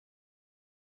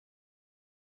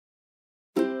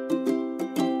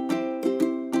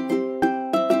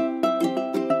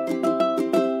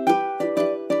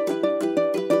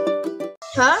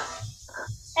huh?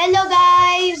 Hello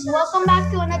guys, welcome back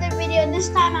to another video. This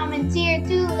time I'm in tier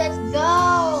 2. Let's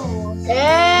go.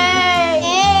 Hey!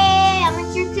 Hey, I'm in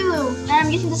tier 2 and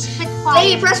I'm using the Spitfire.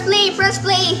 Play, press play.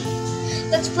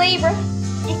 Let's play, bro.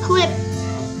 Equip.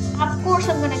 Of course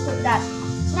I'm gonna equip that.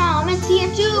 Now I'm in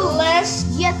tier 2. Let's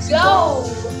go.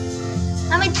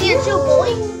 I'm in tier 2,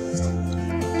 boy.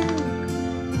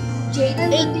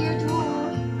 Jaden in tier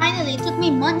 2. Finally, it took me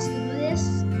months to do this.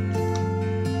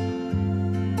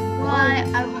 Why?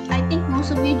 I think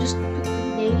most of you just took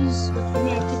days, but for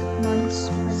me I took months.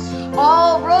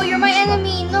 Oh, bro, you're my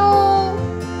enemy. No.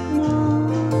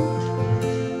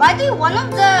 By the way, one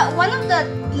of the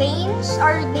planes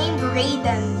are named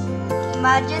Raiden.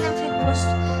 Imagine if it was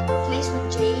placed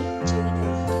with Jaden.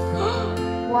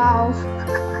 Wow.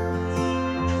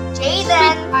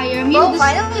 Jaden. Bro,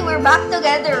 finally we're back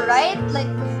together, right? Like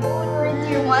before we were in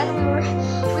tier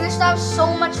 1, we used to have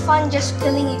so much fun just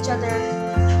killing each other.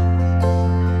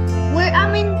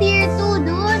 I'm in tier 2,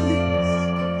 dude.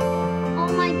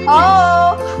 Oh my goodness.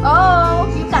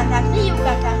 Oh, you can catch me,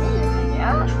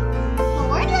 yeah. But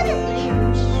where are the other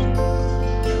players?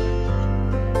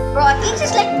 Bro, I think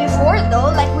it's like before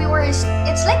though, like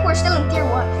it's like we're still in tier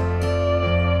 1. I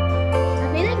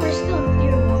feel like we're still in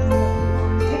tier 1.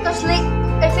 Because like,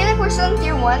 I feel like we're still in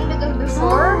tier 1 because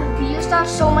before we used to have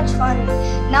so much fun.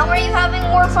 Now are you having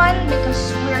more fun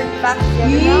because we're back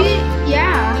together now?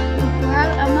 Yeah.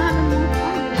 I'm having more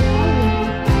fun.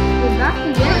 We're back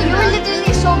together. You were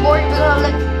literally so bored because I'm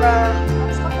like, bruh, I'm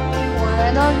stuck in tier 1.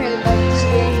 I don't really like this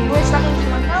game. We're stuck in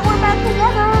tier 1. Now we're back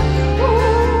together.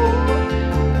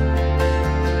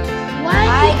 Why?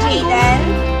 Hi, Jaden.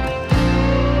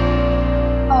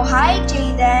 Oh, hi,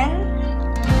 Jaden.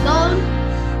 Don't.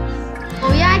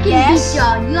 Oh yeah, I can beat you.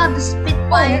 You have the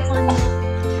Spitfire on you.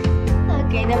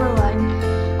 Okay, never mind.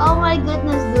 Oh my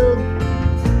goodness, dude.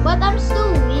 But I'm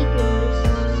still weak in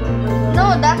this server.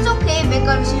 No, that's okay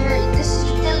because this is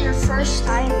still your first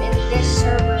time in this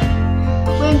server.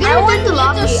 I want you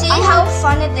to see how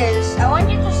fun it is. I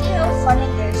want you to see how fun it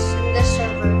is in this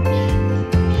server.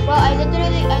 Well, I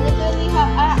literally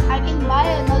have. I can buy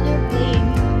another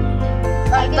plane.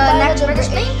 The next biggest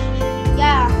plane?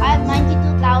 Yeah, I have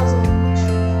 92,000.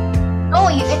 No,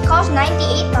 it costs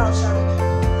 98,000.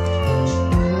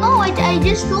 Oh, I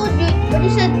just told you, but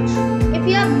you said if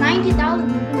you have 90,000, you can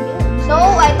get it. No,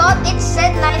 I thought it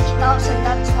said 90,000.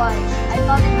 That's why I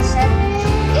thought it said.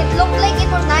 It looked like it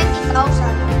was 90,000.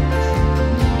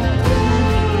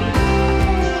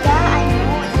 Yeah, I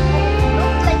know. It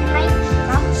looked like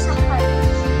 90,000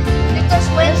 because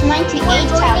when it's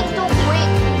 98,000. Too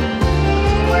quick.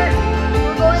 We're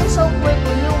going so quick.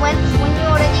 When you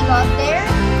already got there.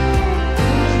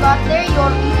 You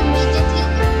immediately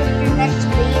equipped your next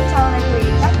plane. So I was like, wait,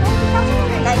 that's 90,000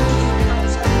 or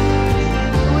 98,000?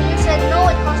 When you said no,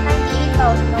 it cost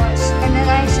 98,000 dollars, and then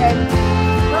I said,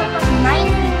 no, it cost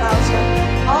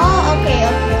 90,000. Oh, okay.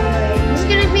 This is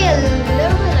gonna be a little bit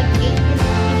like 8-minute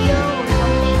video or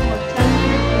something, or 10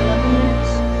 minutes or 11 minutes.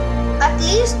 At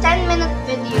least 10-minute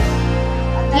video.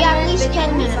 At least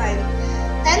 10 minutes.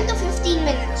 10 to 15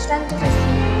 minutes. 10 to 15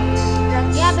 minutes.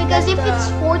 Yeah, because if it's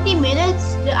 40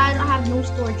 minutes, I don't have no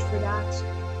storage for that.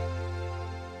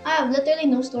 I have literally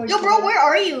no storage. Yo, bro, where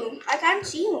are you? I can't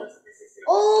see you.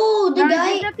 Oh, the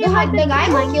guy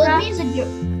who killed me is a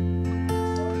jerk.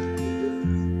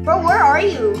 Bro, where are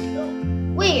you?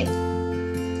 Wait,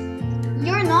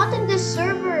 you're not in this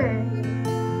server.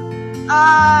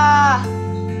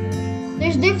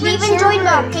 There's different leave and join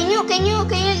back. Can you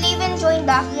leave and join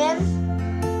back again?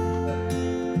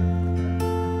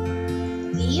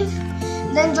 Leave,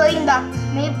 then join back.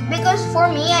 Maybe because for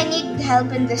me, I need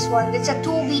help in this one. It's a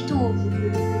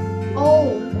 2v2.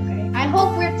 Oh, okay. I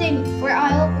hope we're teammates. If we're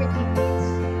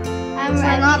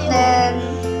not, then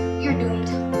you're doomed.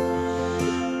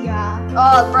 Yeah.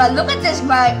 Oh, bro, look at this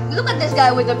guy. Look at this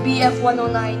guy with a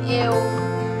BF-109. Ew.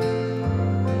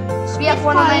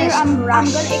 BF-109 is I'm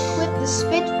trash. gonna equip the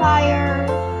Spitfire.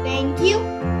 Thank you.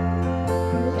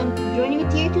 I'm joining a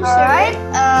tier 2 server. Alright,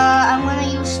 I'm gonna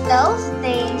use stealth.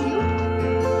 Thank you.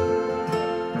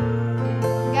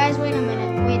 Guys, wait a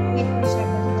minute. Wait for a second.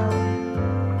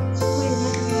 Wait a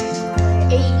minute.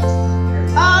 8.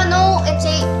 Oh no, it's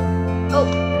 8. Oh.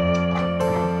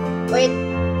 Wait.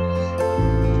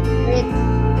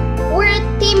 We're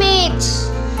teammates.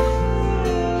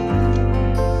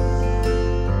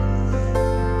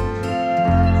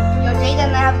 Yo, Jaden,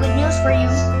 I have good news for you.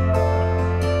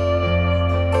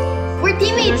 We're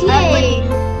teammates, yay!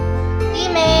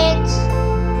 Teammates.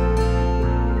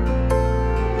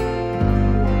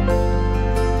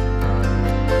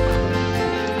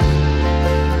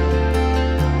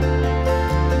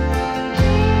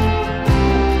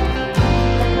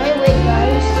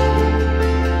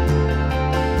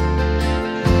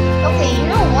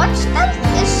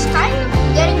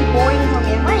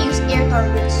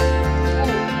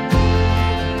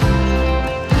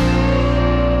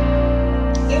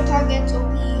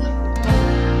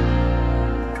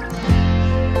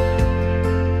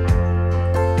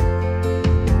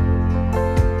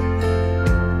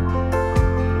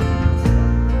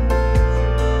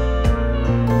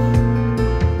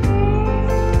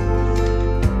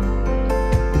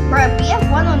 Bruh, BF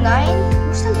 109?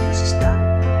 Who still uses that?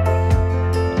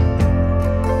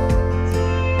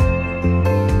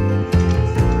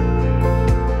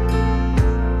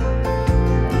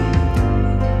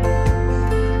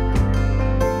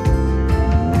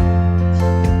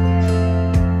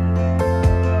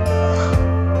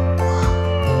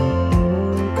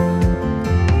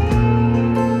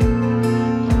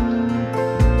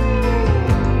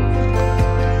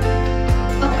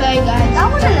 Guys, that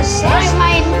was an assist.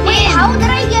 Wait, how did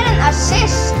I get an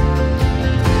assist?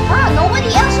 Bruh,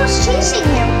 nobody else was chasing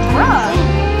him. Bruh,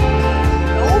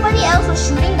 nobody else was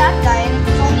shooting that guy, and it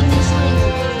was only me shooting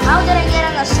him. How did I get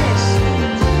an assist?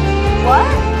 What?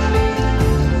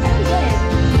 I don't get it.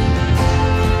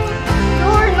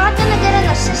 You're not gonna get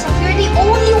an assist if you're the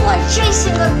only one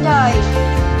chasing a guy.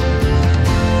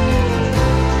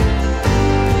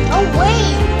 No way.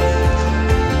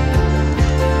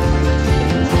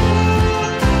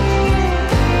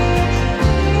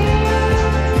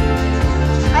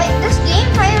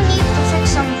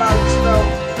 Some bugs, bro.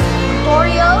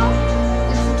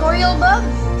 Tutorial bug.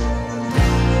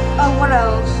 What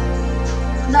else?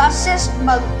 The assist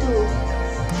bug too.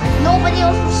 Nobody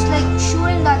else was like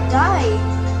shooting that guy.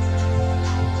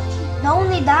 The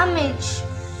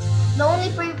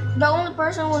only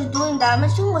person who was doing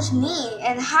damage to him was me.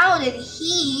 And how did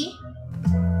he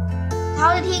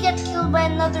get killed by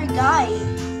another guy?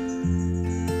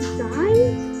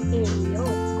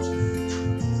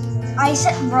 I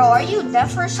said, bro, are you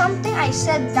deaf or something? I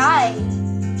said die.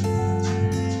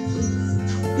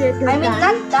 I mean,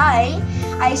 not die.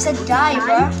 I said die,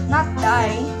 bro. Not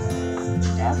die.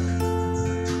 Deaf.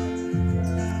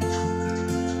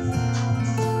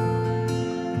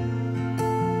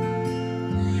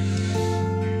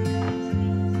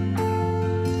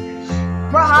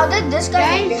 Bro, how did this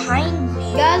guy get behind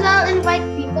me? Guys, I'll invite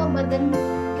people, but then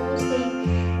we'll stay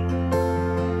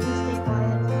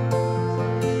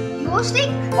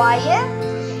stay quiet,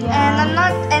 yeah.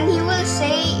 and he will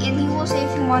say if he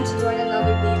wants to join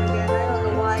another game again. I don't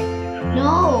know why.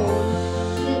 No,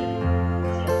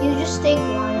 you just stay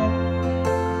quiet.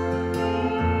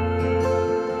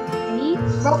 Me?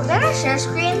 Bro, can I share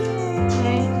screen?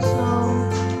 Okay, so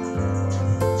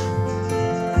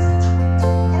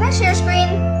can I share screen?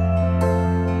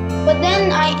 But then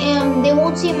they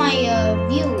won't see my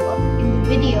view in the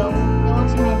video. They won't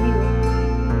see my view.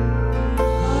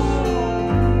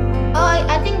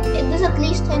 I think there's at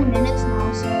least 10 minutes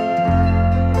now, so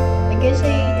I guess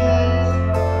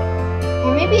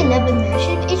or maybe 11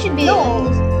 minutes. It should be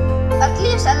at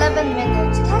least 11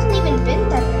 minutes. It hasn't even been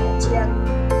 10 minutes yet.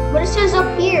 But it says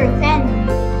up here 10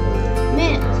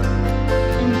 minutes.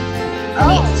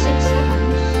 Oh.